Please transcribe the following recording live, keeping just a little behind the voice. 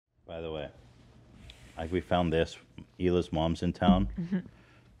By the way, like we found this. Hila's mom's in town.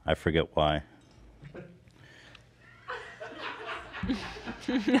 I forget why.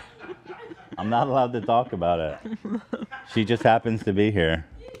 I'm not allowed to talk about it. She just happens to be here.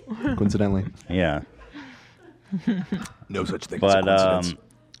 Coincidentally. Yeah. No such thing But as a coincidence.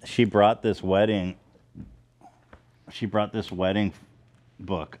 she brought this wedding. She brought this wedding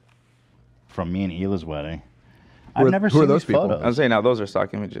book from me and Hila's wedding. I've never who are seen those these people? photos. I was saying now those are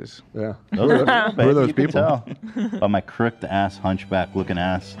stock images. Yeah. Those are, Who are those you can people? tell by my crooked ass, hunchback looking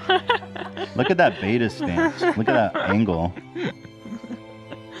ass. Look at that beta stance. Look at that angle.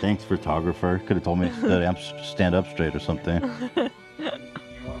 Thanks, photographer. Could have told me to stand up straight or something.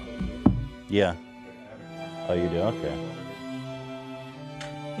 Yeah. Oh, you do? Okay.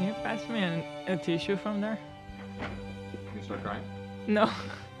 Can you pass me a tissue from there? You start crying? No.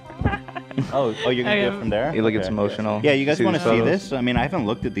 Oh, you're gonna do it from there? He gets Okay. emotional. Yeah, you guys See want to these see photos? this? I mean, I haven't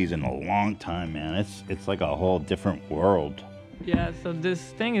looked at these in a long time, man. It's like a whole different world. Yeah, so this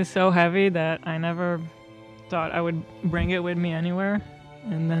thing is so heavy that I never thought I would bring it with me anywhere.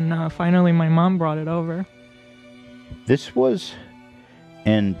 And then finally my mom brought it over. This was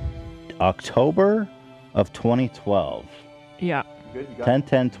in October of 2012. Yeah.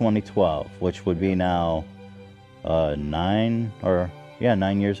 10/10/2012, which would be now 9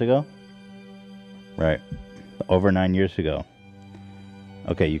 years ago. Right. Over 9 years ago.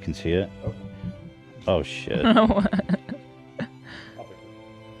 Okay, you can see it. Oh shit.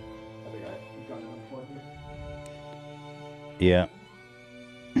 Yeah.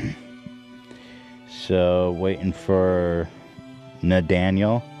 So waiting for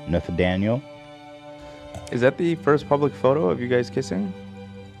Nathaniel. Is that the first public photo of you guys kissing?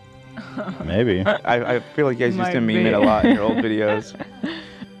 Maybe. I feel like you guys used to Might meme it a be. lot in your old videos.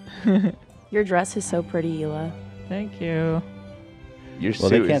 Your dress is so pretty, Hila. Thank you. Your Well,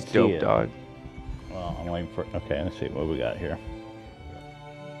 they suit can't is see dope, it. dog. Well, I'm waiting for. Okay, let's see what we got here.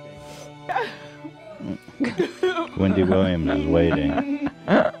 Wendy Williams is waiting.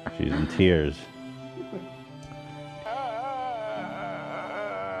 She's in tears.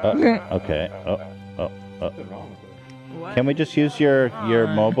 Okay. What? Can we just use your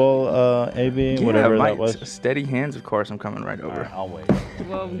mobile, AB, whatever my that was? steady hands, of course. I'm coming right over. I'll wait.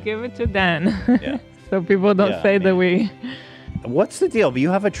 Well, give it to Dan. Yeah. So people don't Yeah, say I that mean- we... What's the deal?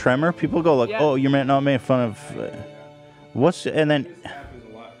 You have a tremor. People go like, Yeah. "Oh, you're not making fun of." What's and then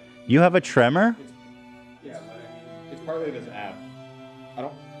you have a tremor? Yeah, but I mean, it's partly this app. I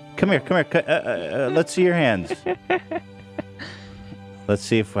don't. Come here. Let's see your hands. Let's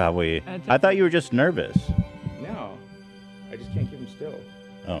see if how we. I thought you were just nervous. No, I just can't keep them still.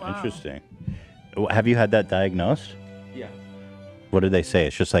 Oh, Wow. interesting. Have you had that diagnosed? Yeah. What did they say?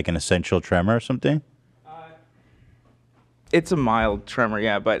 It's just like an essential tremor or something? It's a mild tremor,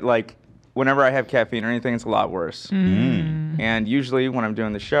 yeah, but like whenever I have caffeine or anything, it's a lot worse. And usually when I'm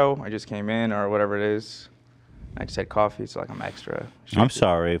doing the show, I just came in or whatever it is, I just had coffee, so like I'm extra. I'm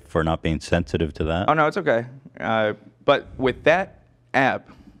sorry for not being sensitive to that. Oh no, it's okay. But with that app,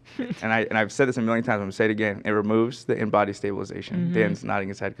 and I've said this a million times, I'm gonna say it again. It removes the in-body stabilization. Dan's nodding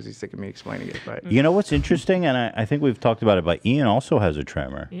his head because he's sick of me explaining it. But You know what's interesting, and I think we've talked about it, but Ian also has a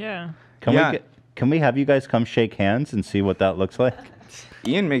tremor. Yeah. Can we have you guys come shake hands and see what that looks like?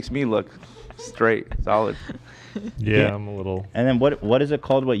 Ian makes me look straight, solid. Yeah, I'm a little. And then what is it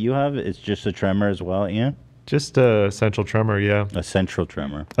called? What you have? It's just a tremor as well, Ian. Just a essential tremor, yeah. A central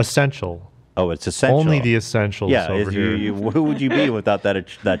tremor. Essential. Oh, it's essential. Only the essentials Yeah, over here. who would you be without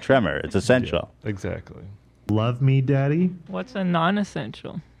that tremor? It's essential. Exactly. Love me, daddy. What's a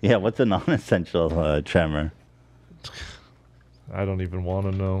non-essential? Yeah, what's a non-essential tremor? I don't even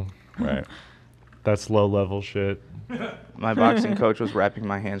want to know. Right. That's low level shit. My boxing coach was wrapping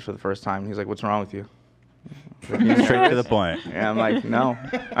my hands for the first time. He's like, "What's wrong with you?" Straight to the point. Yeah, I'm like, "No."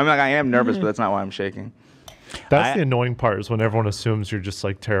 I'm like, I am nervous, but that's not why I'm shaking. That's the annoying part is when everyone assumes you're just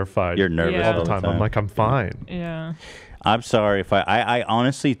like terrified. You're nervous Yeah. all the time. I'm like, I'm fine. Yeah. I'm sorry if I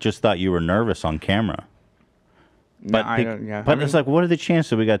honestly just thought you were nervous on camera. No, But yeah. but I it's mean, like, what are the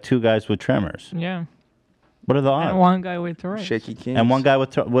chances we got two guys with tremors? Yeah. What are the And odds? one guy with Tourette's. shaky kings. And one guy with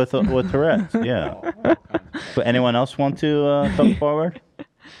Tourette's. Yeah. But anyone else want to come forward?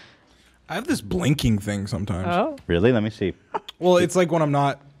 I have this blinking thing sometimes. Oh. Really? Let me see. Well, it's like when I'm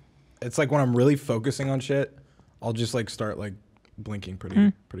not. It's like when I'm really focusing on shit, I'll just like start like blinking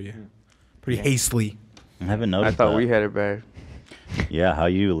pretty hastily. I haven't I noticed. thought that. we had it bad. Yeah, how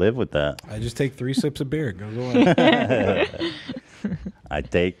you live with that? I just take 3 sips of beer. It goes away. I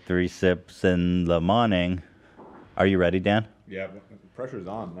take 3 sips in the morning. Are you ready, Dan? Yeah, the pressure's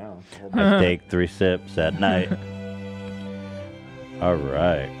on now. I take 3 sips at night. All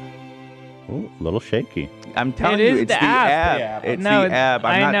right. Ooh, a little shaky. I'm telling It you, is it's the the ab. ab. It's No, the ab.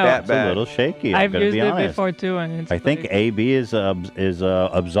 I'm I not know. that It's a bad. little shaky. I'm I've gonna used be it honest. before too, and it's I think like, AB is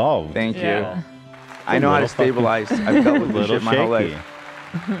absolved. Thank you. yeah. I know how to little fucking- stabilize. I've dealt A with this little shit my whole shaky.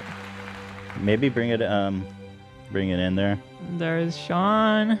 life. Maybe bring it in there. There's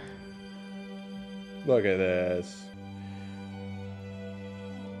Sean. Look at this.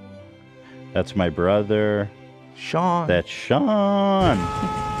 That's my brother. Sean. That's Sean.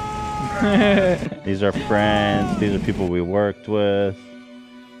 These are friends. These are people we worked with.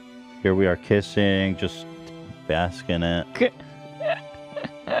 Here we are kissing, just bask in it.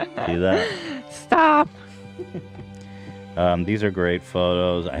 See that? Stop. These are great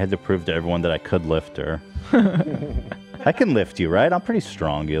photos. I had to prove to everyone that I could lift her. I can lift you, right? I'm pretty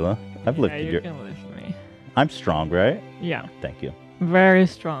strong, Hila. I've Yeah, lifted you your. can lift me. I'm strong, right? Yeah, Thank you. very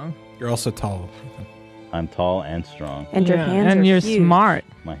strong. You're also tall. I'm tall and strong. And your Yeah, hands and are you're huge. smart.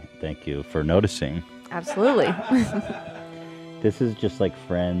 Thank you for noticing. Absolutely. This is just like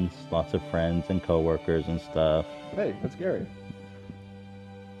friends, lots of friends and coworkers and stuff. Hey, that's Gary.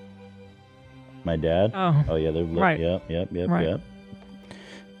 My dad. Oh, Oh yeah, they're Right. Yep. Right.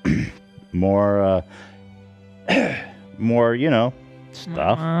 More, more,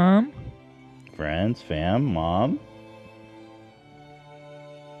 stuff. Friends, fam, mom,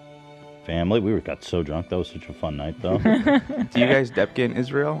 family. Got so drunk. That was such a fun night, though. Do you guys depke in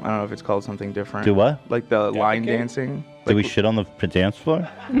Israel? I don't know if it's called something different. Do what? Like the line Depke? dancing. Did we Like shit on the dance floor?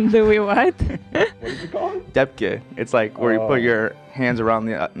 do we what? What did you call it? depke. It's like where you Oh. put your hands around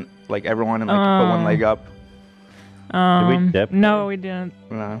the like everyone and like you put one leg up. dip? No, we didn't.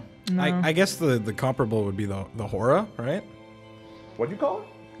 No. No. I guess the comparable would be the hora, right? What do you call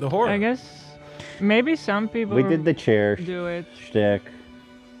it? The hora. I guess maybe some people We did the chair do it. shtick.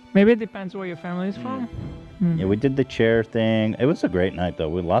 Maybe it depends where your family is from. Yeah, we did the chair thing. It was a great night, though.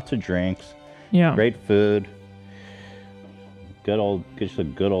 With lots of drinks, Yeah. great food. Just a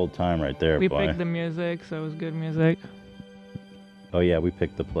good old time right there, We boy. picked the music, so it was good music. Oh yeah, we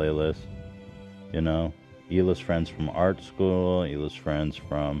picked the playlist. Hila's friends from art school, Hila's friends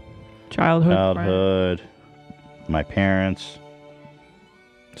from Childhood. childhood, my parents,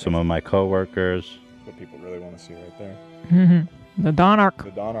 some of my coworkers. What people really want to see right there. friend. The Donarch.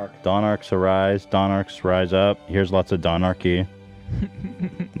 The Donarch. Donarchs arise, Donarchs rise up. Here's lots of Donarchy.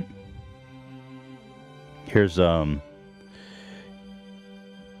 Here's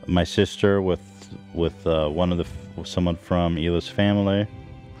my sister with someone from Hila's family.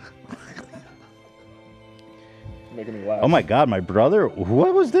 Making me laugh. Oh my God, my brother!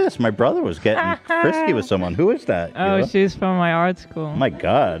 What was this? My brother was getting frisky with someone. Who is that? Oh, Hila? she's from my art school. Oh my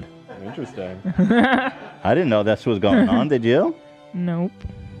God! Interesting. I didn't know that's what was going on. Did you? Nope.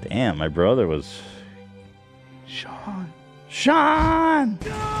 Damn, my brother was. Sean. Sean.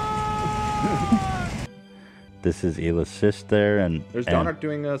 This is Hila's sister, and There's and Donarch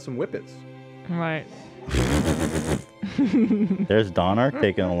doing some whippets. Right. There's Donarch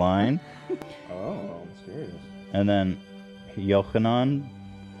taking a line, Oh, mysterious. and then Yochanan.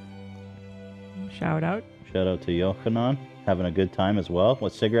 Shout out. Shout out to Yochanan, having a good time as well.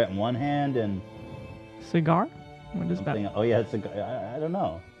 With cigarette in one hand and Cigar? What is something. that? Oh yeah, it's I don't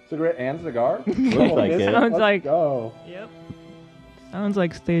know. Cigarette and cigar? Looks like it. Sounds Let's like. go. Yep. Sounds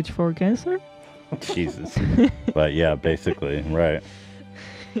like stage 4 cancer. Jesus. But yeah, basically, right.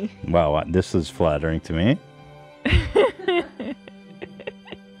 Wow, this is flattering to me.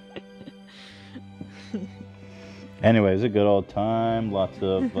 Anyways, a good old time. Lots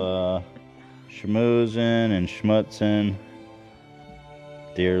of schmoozing and schmutzing.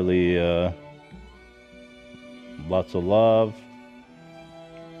 Dearly, lots of love.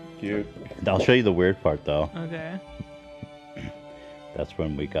 Cute. I'll show you the weird part, though. Okay. That's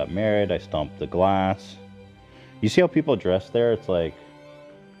when we got married. I stomped the glass. You see how people dress there? It's like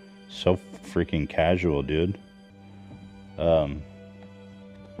so freaking casual, dude.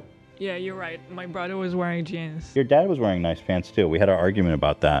 Yeah, you're right. My brother was wearing jeans. Your dad was wearing nice pants too. We had our argument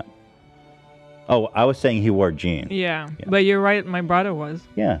about that. Oh, I was saying he wore jeans. Yeah, but you're right. My brother was.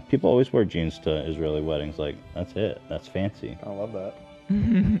 Yeah, people always wear jeans to Israeli weddings. Like, that's it. That's fancy. I love that.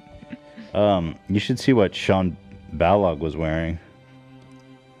 You should see what Sean Balog was wearing.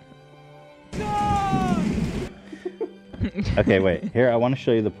 Okay, wait. Here, I want to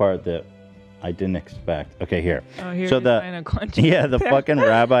show you the part that I didn't expect. Okay, here. Oh, here So you the- sign a contract. Yeah, the fucking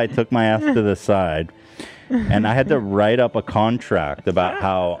rabbi took my ass to the side, and I had to write up a contract about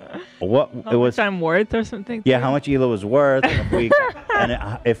how it was. How much I'm worth or something. Yeah, how much Hila was worth,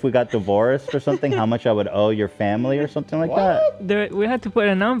 and if we got divorced or something, how much I would owe your family or something like that. We had to put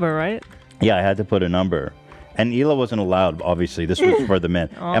a number, right? Yeah, I had to put a number, And Hila wasn't allowed, obviously. This was for the men.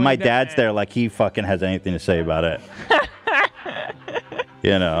 Oh, and my my dad's God. there like he fucking has anything to say about it.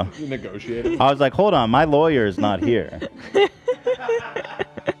 You know. You negotiated. I was like, hold on, my lawyer is not here.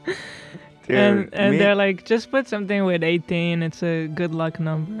 Dude, and me- they're like, just put something with 18. It's a good luck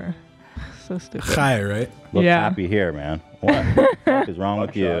number. So stupid. Chai, right? Look Yeah. happy here, man. What the fuck is wrong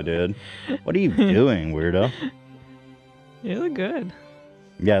with you, dude? What are you doing, weirdo? You look good.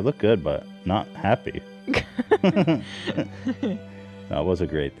 Yeah, I look good, but not happy. No, it was a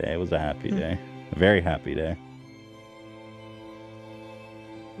great day. It was a happy day. A very happy day.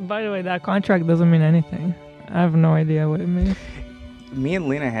 By the way, that contract doesn't mean anything. I have no idea what it means. Me and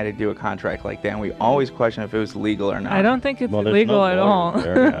Lena had to do a contract like that, and we always question if it was legal or not. I don't think it's Well, there's illegal no at lawyers all.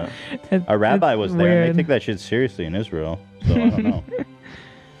 there, yeah. A rabbi it's was there, and weird. they take that shit seriously in Israel. So I don't know.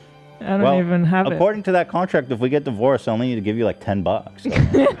 I don't well, even have according to that contract, if we get divorced, I only need to give you like $10. So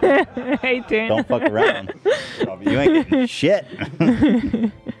it. 18. don't fuck around. You ain't getting shit.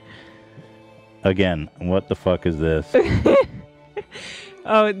 Again, what the fuck is this?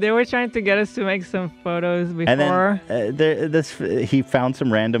 Oh, they were trying to get us to make some photos before. And then he found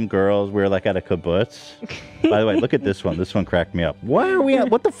some random girls. We were like at a kibbutz. By the way, look at this one. This one cracked me up. Why are we at?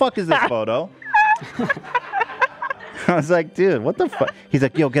 What the fuck is this photo? I was like, dude, what the fuck? He's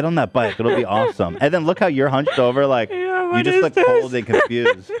like, yo, get on that bike. It'll be awesome. And then look how you're hunched over, like Yeah, you what just is look this? cold and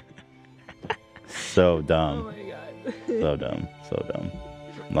confused. So Oh dumb. my god. So dumb. So dumb.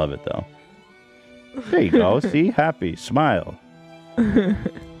 Love it though. There you go. See, happy, smile.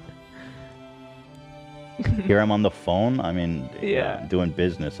 Here I'm on the phone. I mean, Yeah. doing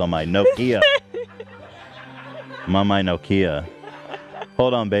business on my Nokia. I'm on my Nokia.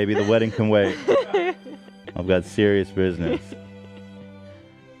 Hold on, baby. The wedding can wait. I've got serious business.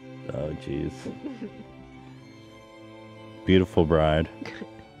 Oh, jeez. Beautiful bride.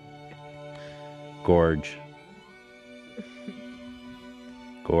 Gorge.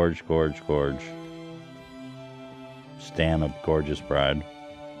 Gorge, gorge, gorge. Stan, a gorgeous bride.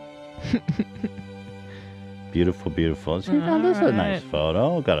 Beautiful, beautiful. See, now this is a nice Alright.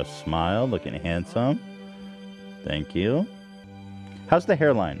 photo. Got a smile, looking handsome. Thank you. How's the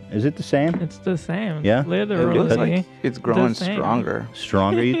hairline? Is it the same? It's the same. Yeah? It Literally. looks like it's growing same. stronger.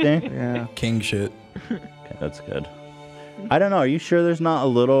 Stronger, you think? Yeah. King shit. Okay, that's good. I don't know. Are you sure there's not a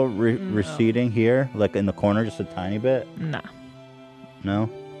little receding here? Like in the corner, just a tiny bit? Nah. No?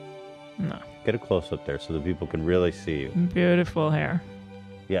 No. Get a close up there so that people can really see you. Beautiful hair.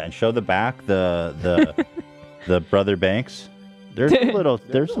 Yeah, and show the back, the Brother Banks. There's a little,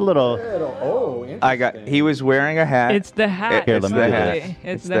 Oh, interesting. He was wearing a hat. It's the hat. Here, let me do Absolutely.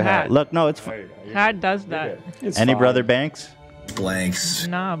 this. It's the hat. look, no, it's There you go. You're- Hat does that. It's any fine. Brother Banks? Blanks.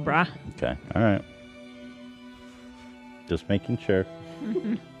 Nah, bruh. Okay, all right. Just making sure.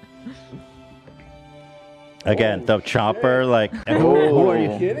 Again, the chopper, like, who are you?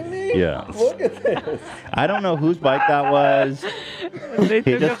 Kidding me? Yeah. Look at this. I don't know whose bike that was. They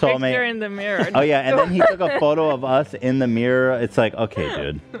He took just a told me- picture in the mirror. Oh, yeah, and then he took a photo of us in the mirror. It's like, okay,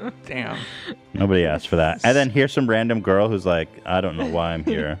 dude. Damn. Nobody asked for that. And then here's some random girl who's like, I don't know why I'm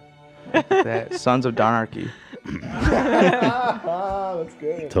here. That Sons of Donarchy. Ah, that's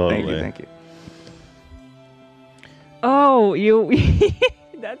good. Totally. Thank you. Oh, you.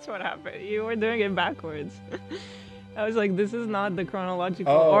 That's what happened. You were doing it backwards. I was like, this is not the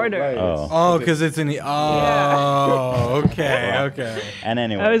chronological order. Right. Oh. Oh, because it's in the. Oh, okay, okay. And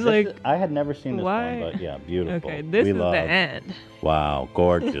anyway, I was this like, is- I had never seen this why? one, but yeah, beautiful. Okay, this We is love. the end. Wow,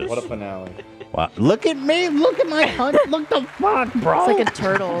 gorgeous. What a finale. Wow. Look at me. Look at my hunt. Look the fuck, bro. It's like a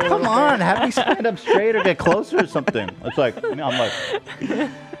turtle. a Come little on, bit. have me stand up straight or get closer or something. It's like, I'm like,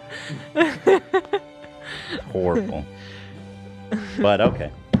 horrible. But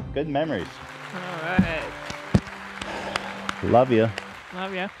okay, good memories. All right. Love you.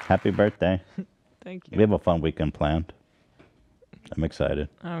 Love ya. Happy birthday. Thank We you. have a fun weekend planned. I'm excited.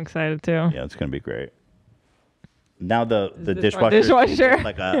 I'm excited too. Yeah, it's gonna be great. Now the this dishwasher, dishwasher.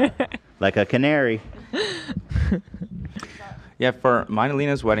 like a canary. Yeah, for mine and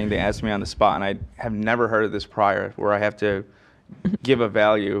Lena's wedding, they asked me on the spot, and I have never heard of this prior, where I have to give a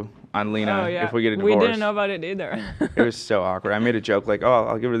value on Lena Oh yeah. if we get a divorce. We didn't know about it either. It was so awkward. I made a joke like, "Oh,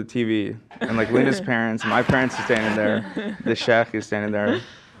 I'll give her the TV," and like Lena's parents, and my parents are standing there. The chef is standing there.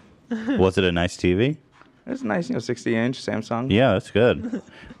 Was it a nice TV? It's nice, 60-inch Samsung. Yeah, that's good.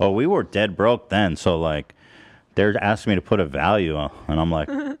 Well, we were dead broke then, so like, they're asking me to put a value on, and I'm like,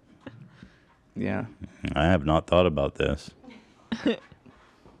 Yeah. I have not thought about this.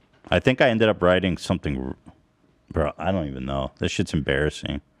 I think I ended up writing something, bro. I don't even know. This shit's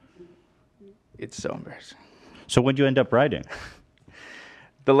embarrassing. It's so embarrassing. So what'd you end up writing?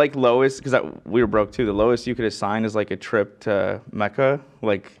 The like lowest, because we were broke too. The lowest you could assign is like a trip to Mecca,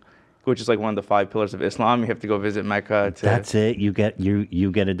 like, which is like one of the 5 pillars of Islam. You have to go visit Mecca. That's it. You get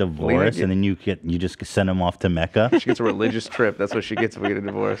a divorce, and then you just send them off to Mecca. She gets a religious trip. That's what she gets if we get a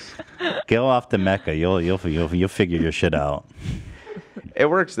divorce. Go off to Mecca. You'll figure your shit out. It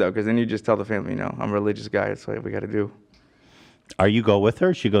works though, because then you just tell the family, I'm a religious guy. That's what we got to do. Are you go with her?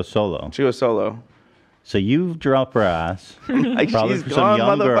 Or she goes solo. She goes solo. So you drop her ass. Like probably she's for some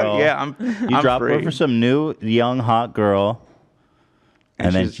young girl. Yeah, You I'm drop free. her for some new young hot girl,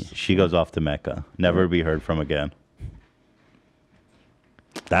 and then she's- she goes off to Mecca, never to be heard from again.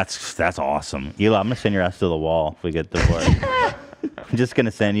 That's awesome, Eli. I'm gonna send your ass to the wall if we get divorced. I'm just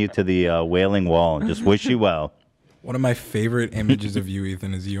gonna send you to the Wailing Wall and just wish you well. One of my favorite images of you,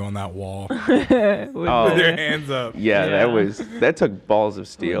 Ethan, is you on that wall Oh, with your hands up. yeah, that took balls of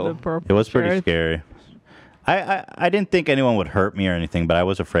The steel. purple It was pretty shirt. scary. I didn't think anyone would hurt me or anything, but I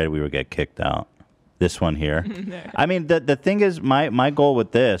was afraid we would get kicked out. This one here. I mean, the thing is, my goal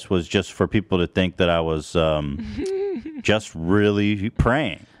with this was just for people to think that I was just really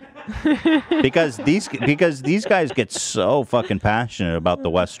praying. because these guys get so fucking passionate about the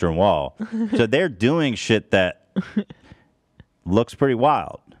Western Wall. So they're doing shit that looks pretty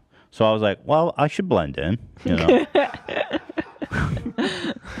wild. So I was like, well, I should blend in, you know.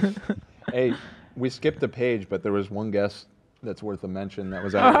 Hey, we skipped a page, but there was one guest that's worth a mention that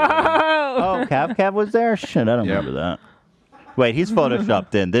was out. Oh, Cav was there? Shit, I don't Yep. remember that. Wait, he's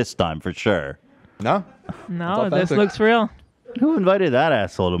photoshopped in this time for sure. No? No, It's this authentic. looks real. Who invited that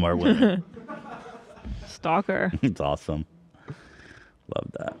asshole to our wedding? Stalker. It's awesome. Love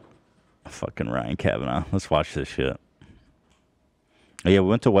that. Fucking Ryan Kavanaugh. Let's watch this shit. Oh, yeah, we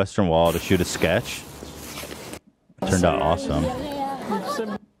went to Western Wall to shoot a sketch. Turned out awesome.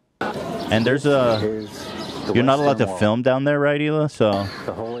 And there's you're not allowed to film down there, right, Hila? So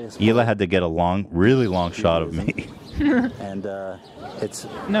Hila had to get a really long shot of me. And it's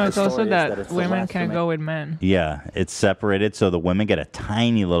No, it's the also story is that it's the women last can't women- go with men. Yeah, it's separated so the women get a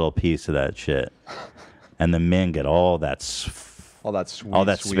tiny little piece of that shit. And the men get all that All that sweet, all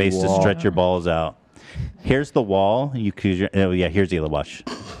that sweet space wall. to stretch your balls out. Here's the wall. Oh yeah, here's Hila. Watch.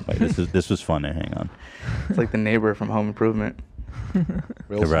 Wait, this was fun. Hang on. It's like the neighbor from Home Improvement.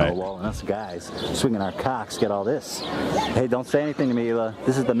 Real Right. Oh, well, and us guys swinging our cocks get all this. Hey, don't say anything to me, Hila.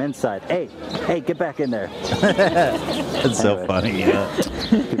 This is the men's side. Hey, get back in there. It's so Anyway. funny. Yeah.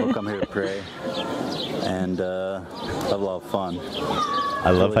 People come here to pray and have a lot of fun. I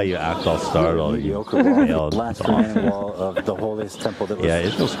love how you act all startled. You Mediocre wall, failed. the last It's remaining awesome. wall of the holiest temple that was Yeah,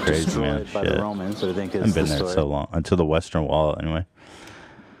 it feels crazy, destroyed man. by Shit. the Romans. I think I is haven't been the there story. so long. Until the Western Wall, anyway.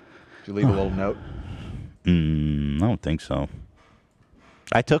 Did you leave a little note? I don't think so.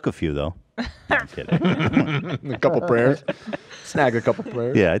 I took a few though. I'm kidding. A couple prayers. Snag a couple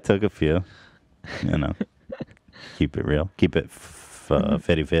prayers. Yeah, I took a few. You know, keep it real. Keep it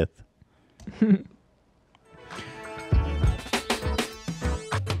 55th.